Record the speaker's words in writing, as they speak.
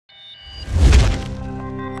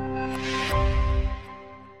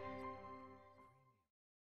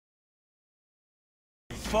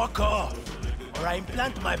fuck off, or I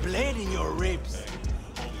implant my blade in your ribs.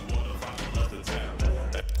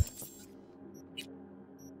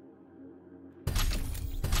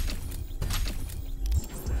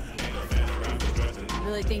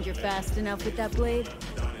 Really think you're fast enough with that blade?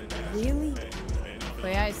 Really? The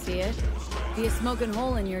way I see it, be a smoking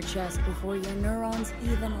hole in your chest before your neurons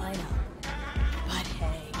even light up. But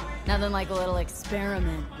hey, nothing like a little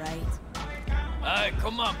experiment, right? Alright,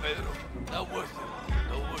 come on, Pedro. That was it.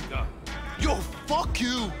 Yo, fuck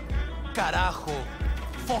you! Carajo!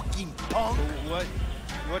 Fucking punk!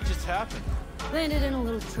 What just happened? Landed in a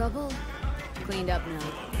little trouble. Cleaned up now.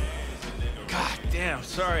 God damn,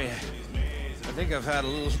 sorry. I think I've had a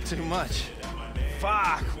little too much.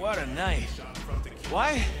 Fuck, what a night.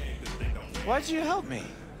 Why'd you help me?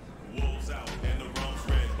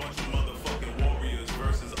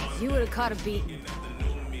 You would have caught a beating.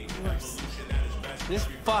 Worse. This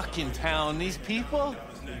fucking town, these people?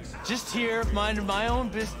 Just here, minding my own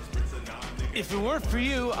business. If it weren't for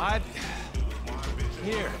you, I'd...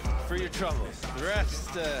 Here, for your troubles. The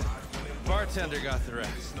rest, bartender got the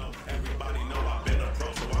rest.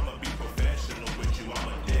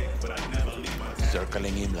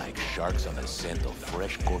 Circling him like sharks on the scent of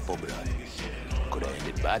fresh corpo blood. Could have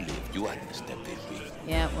ended badly if you hadn't stepped in, B.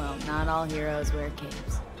 Yeah, well, not all heroes wear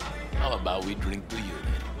capes. How about we drink to you,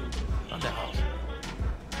 then? On the house.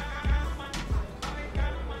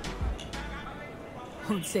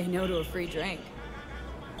 Won't say no to a free drink.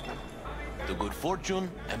 To good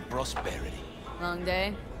fortune and prosperity. Long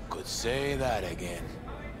day? Could say that again.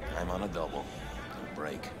 I'm on a double. No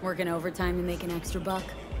break. Working overtime to make an extra buck?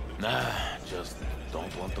 Nah, just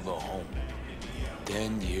don't want to go home.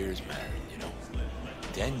 10 years married, you know?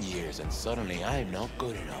 10 years and suddenly I'm not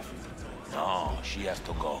good enough. No, she has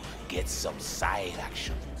to go get some side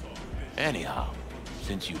action. Anyhow,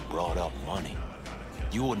 since you brought up money,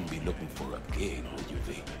 you wouldn't be looking for a gig, would you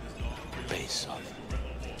be? Base of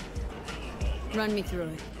it. Run me through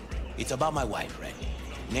it. It's about my wife, right?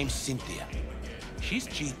 Name's Cynthia. She's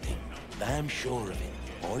cheating. I'm sure of it.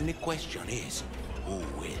 Only question is, who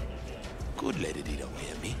will? Could let it eat away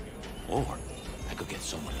at me. Or I could get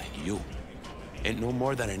someone like you. Ain't no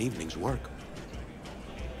more than an evening's work.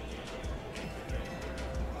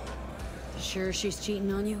 Sure she's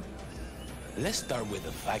cheating on you? Let's start with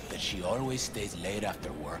the fact that she always stays late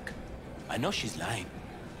after work. I know she's lying.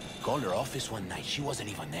 Called her office one night, she wasn't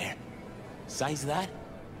even there. Besides that,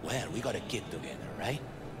 well, we got a kid together, right?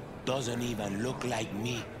 Doesn't even look like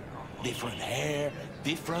me. Different hair,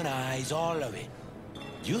 different eyes, all of it.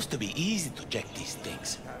 Used to be easy to check these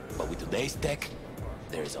things, but with today's tech,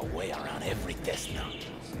 there's a way around every test now.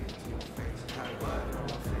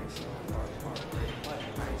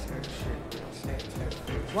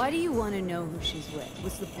 Why do you want to know who she's with?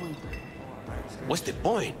 What's the point? What's the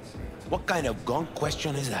point? What kind of gun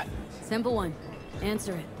question is that? Simple one.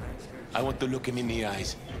 Answer it. I want to look him in the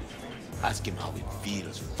eyes. Ask him how it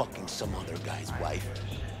feels fucking some other guy's wife.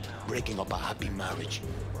 Breaking up a happy marriage.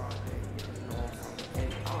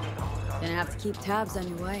 Gonna have to keep tabs on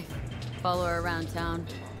your wife. Follow her around town.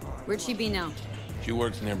 Where'd she be now? She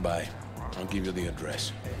works nearby. I'll give you the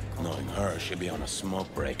address. Knowing her, she'll be on a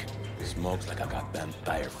smoke break. Smokes like a goddamn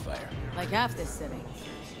tire fire. Like half this city.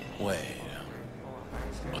 Wait.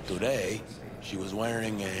 But today, she was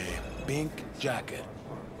wearing a pink jacket.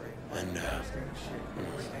 And,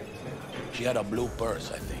 she had a blue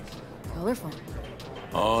purse, I think. Colorful.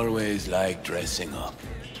 Always like dressing up.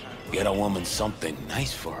 Get a woman something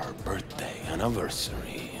nice for her birthday,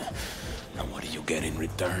 anniversary. And what do you get in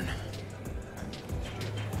return?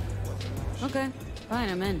 Okay, fine,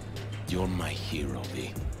 I'm in. You're my hero,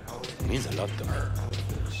 V. Means a lot to her.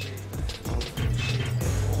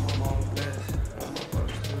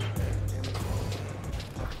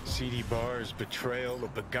 Seedy bars, betrayal, a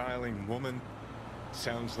beguiling woman.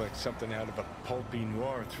 Sounds like something out of a pulpy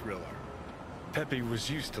noir thriller. Pepe was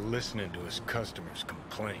used to listening to his customers'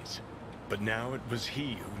 complaints, but now it was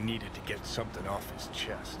he who needed to get something off his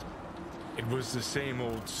chest. It was the same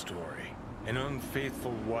old story. An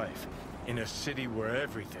unfaithful wife in a city where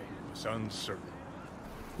everything was uncertain.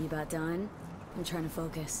 You about done? I'm trying to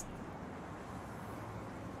focus.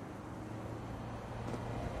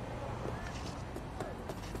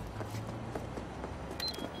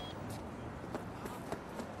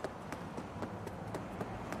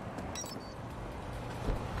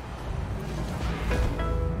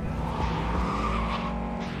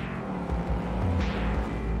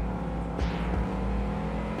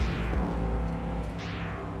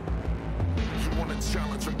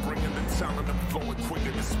 Challenge and bring him inside. talent, I'm flowing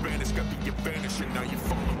quicker than Spanish. Got the advantage and now you're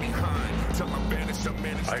falling behind. Till I'm vanished, I'm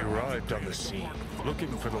managed. I arrived on the scene,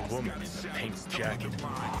 looking for the woman in the pink jacket.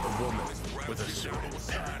 A woman with a sordid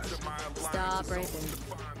past. Stop right there.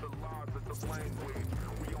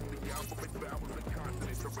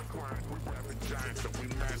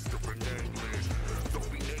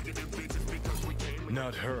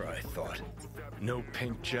 Not her, I thought. No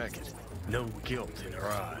pink jacket, no guilt in her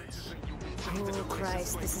eyes. Oh,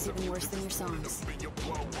 Christ, this is even worse than your songs.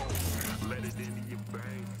 Let it into your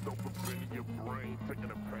veins, don't prevent your brain. Taking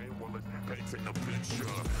the pain while it's painting a picture.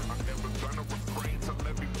 I'm never gonna refrain till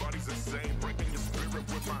everybody's the same. Breaking your spirit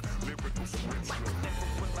with my lyrical scripture. Never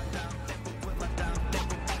will I doubt, never will I doubt,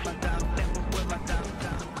 never will I doubt, never will I doubt.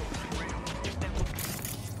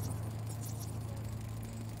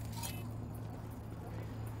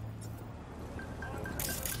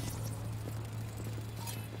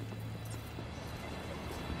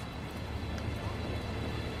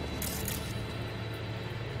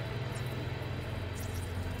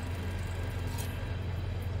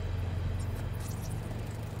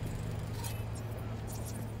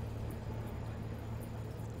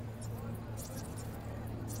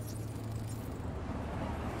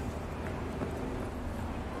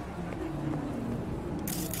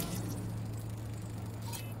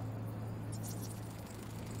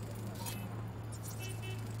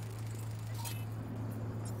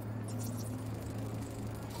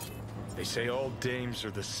 They say all dames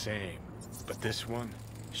are the same, but this one,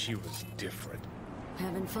 she was different.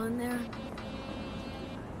 Having fun there?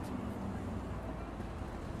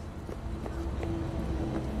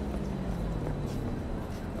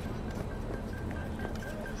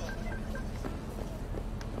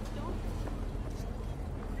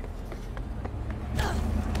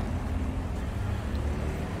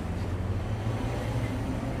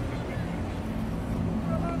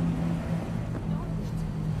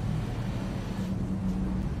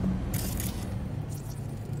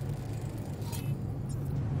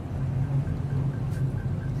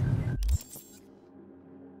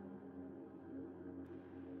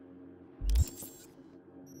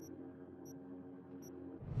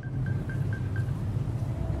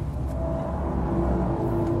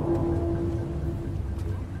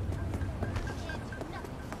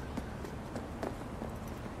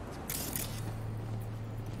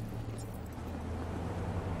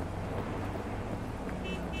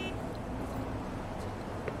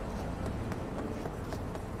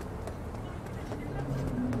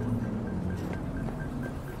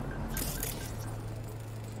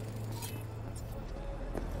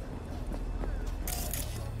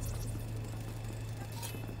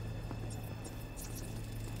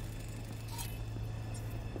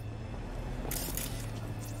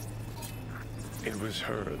 It was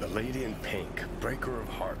her, the lady in pink, breaker of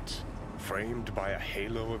hearts, framed by a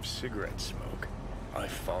halo of cigarette smoke. I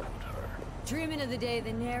followed her. Dreaming of the day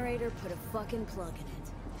the narrator put a fucking plug in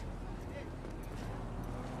it.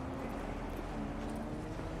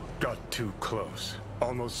 Got too close.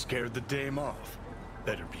 Almost scared the dame off.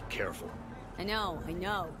 Better be careful. I know, I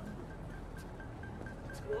know.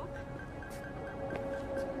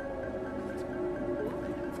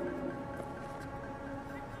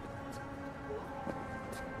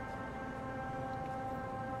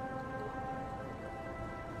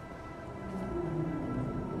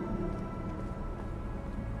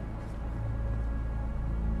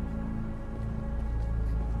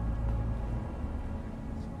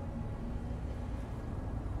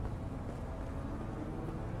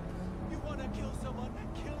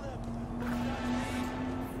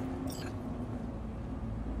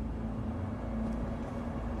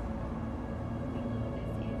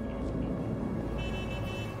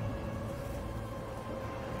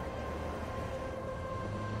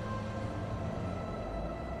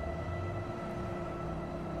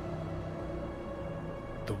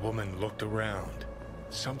 The woman looked around.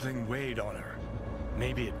 Something weighed on her.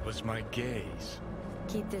 Maybe it was my gaze.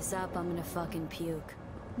 Keep this up, I'm gonna fucking puke.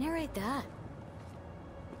 Narrate that.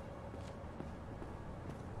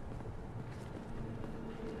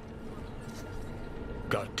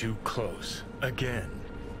 Got too close. Again.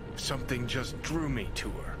 Something just drew me to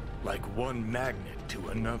her, like one magnet to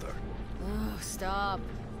another. Oh, stop.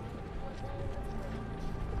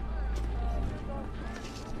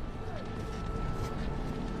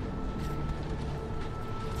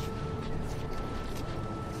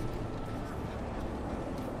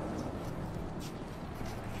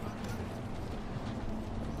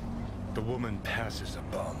 The woman passes a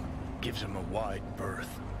bum, gives him a wide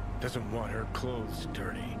berth. Doesn't want her clothes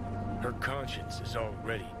dirty. Her conscience is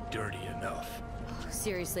already dirty enough.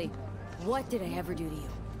 Seriously, what did I ever do to you?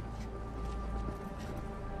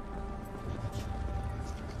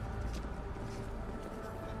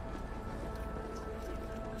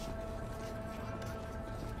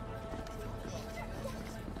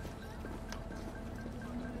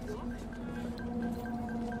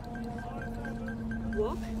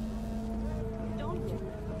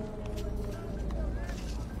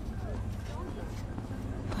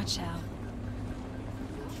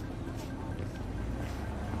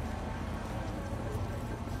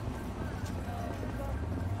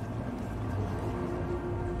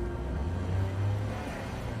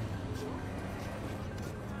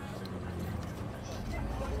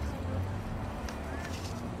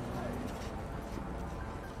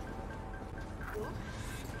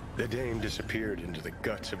 The dame disappeared into the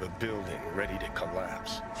guts of a building ready to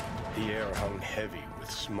collapse. The air hung heavy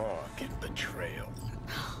with smog and betrayal.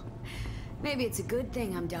 Maybe it's a good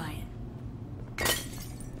thing I'm dying.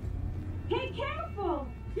 Hey, careful!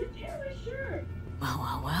 You tear my shirt!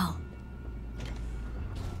 Well.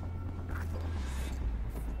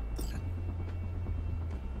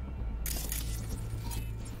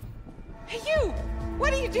 Hey, you!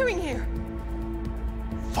 What are you doing here?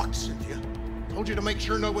 Fuck, Cynthia. Told you to make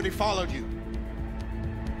sure nobody followed you.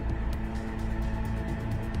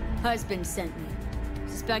 Husband sent me.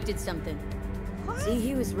 Suspected something. What? See,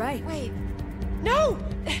 he was right. Wait. No!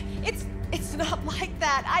 It's not like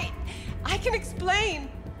that. I can explain.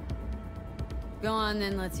 Go on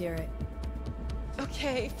then, let's hear it.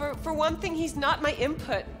 Okay, for one thing, he's not my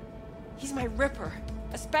input. He's my ripper.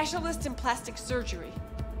 A specialist in plastic surgery.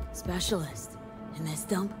 Specialist? In this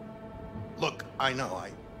dump? Look, I know,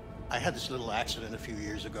 I had this little accident a few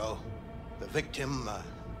years ago. The victim,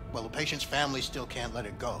 well, the patient's family still can't let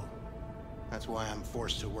it go. That's why I'm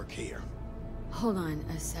forced to work here. Hold on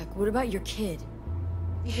a sec. What about your kid?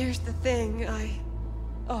 Here's the thing,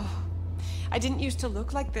 I didn't used to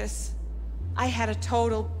look like this. I had a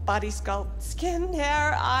total body sculpt. Skin,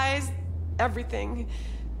 hair, eyes, everything.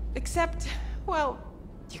 Except, well,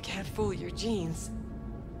 you can't fool your genes.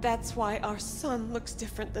 That's why our son looks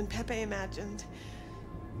different than Pepe imagined.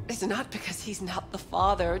 It's not because he's not the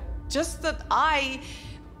father, just that I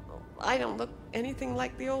don't look anything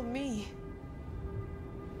like the old me.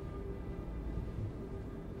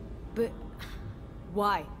 But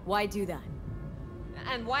why? Why do that?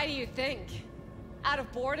 And why do you think? Out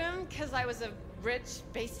of boredom? Because I was a rich,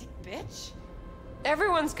 basic bitch?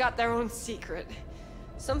 Everyone's got their own secret.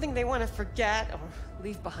 Something they want to forget or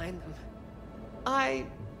leave behind them. I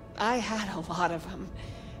had a lot of them.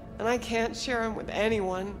 And I can't share them with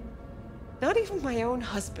anyone. Not even my own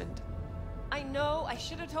husband. I know I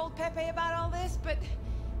should have told Pepe about all this, but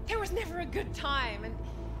there was never a good time.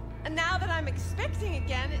 And now that I'm expecting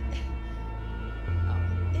again, it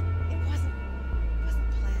wasn't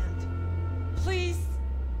planned. Please,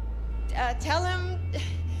 tell him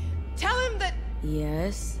that...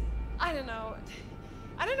 Yes? I don't know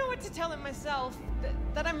what to tell him myself.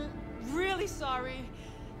 That I'm really sorry.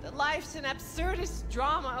 That life's an absurdist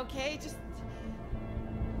drama, okay? Just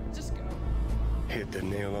go. Hit the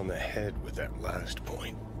nail on the head with that last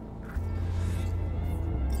point.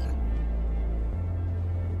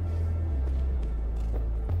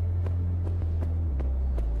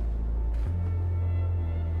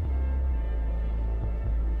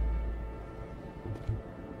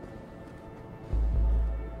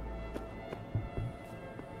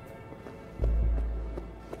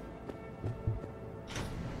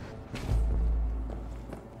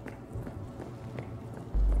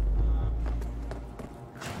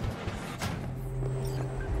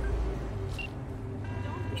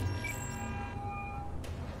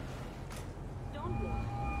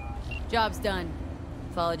 Job's done.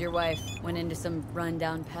 Followed your wife, went into some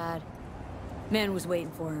rundown pad. Man was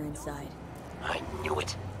waiting for her inside. I knew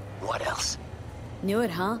it. What else? Knew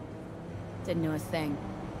it, huh? Didn't know a thing.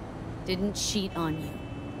 Didn't cheat on you.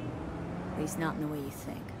 At least not in the way you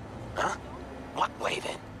think. Huh? What way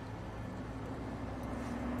then?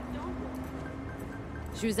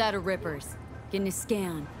 She was at a Ripper's, getting a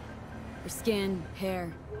scan. Her skin,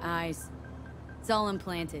 hair, eyes. It's all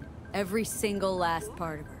implanted. Every single last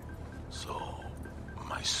part of her. So,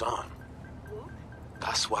 my son.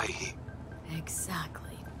 That's why he...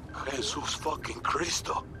 Exactly. Jesus fucking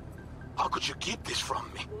Cristo. How could you keep this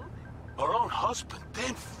from me? Our own husband,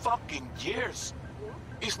 10 fucking years.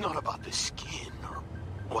 It's not about the skin or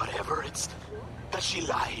whatever, it's that she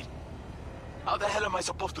lied. How the hell am I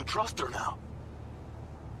supposed to trust her now?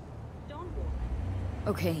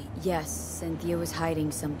 Okay, yes, Cynthia was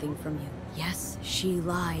hiding something from you. Yes, she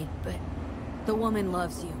lied, but the woman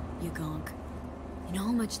loves you, you gonk. You know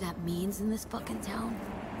how much that means in this fucking town?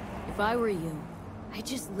 If I were you, I'd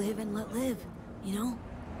just live and let live, you know?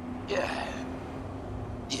 Yeah.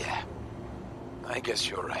 I guess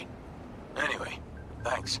you're right. Anyway,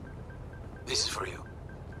 thanks. This is for you.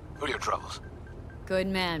 For your troubles. Good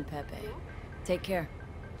man, Pepe. Take care.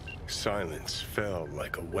 Silence fell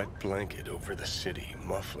like a wet blanket over the city,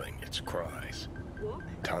 muffling its cries.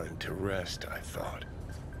 Time to rest, I thought.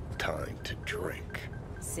 Time to drink.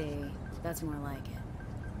 See, that's more like it.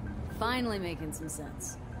 Finally making some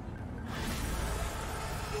sense.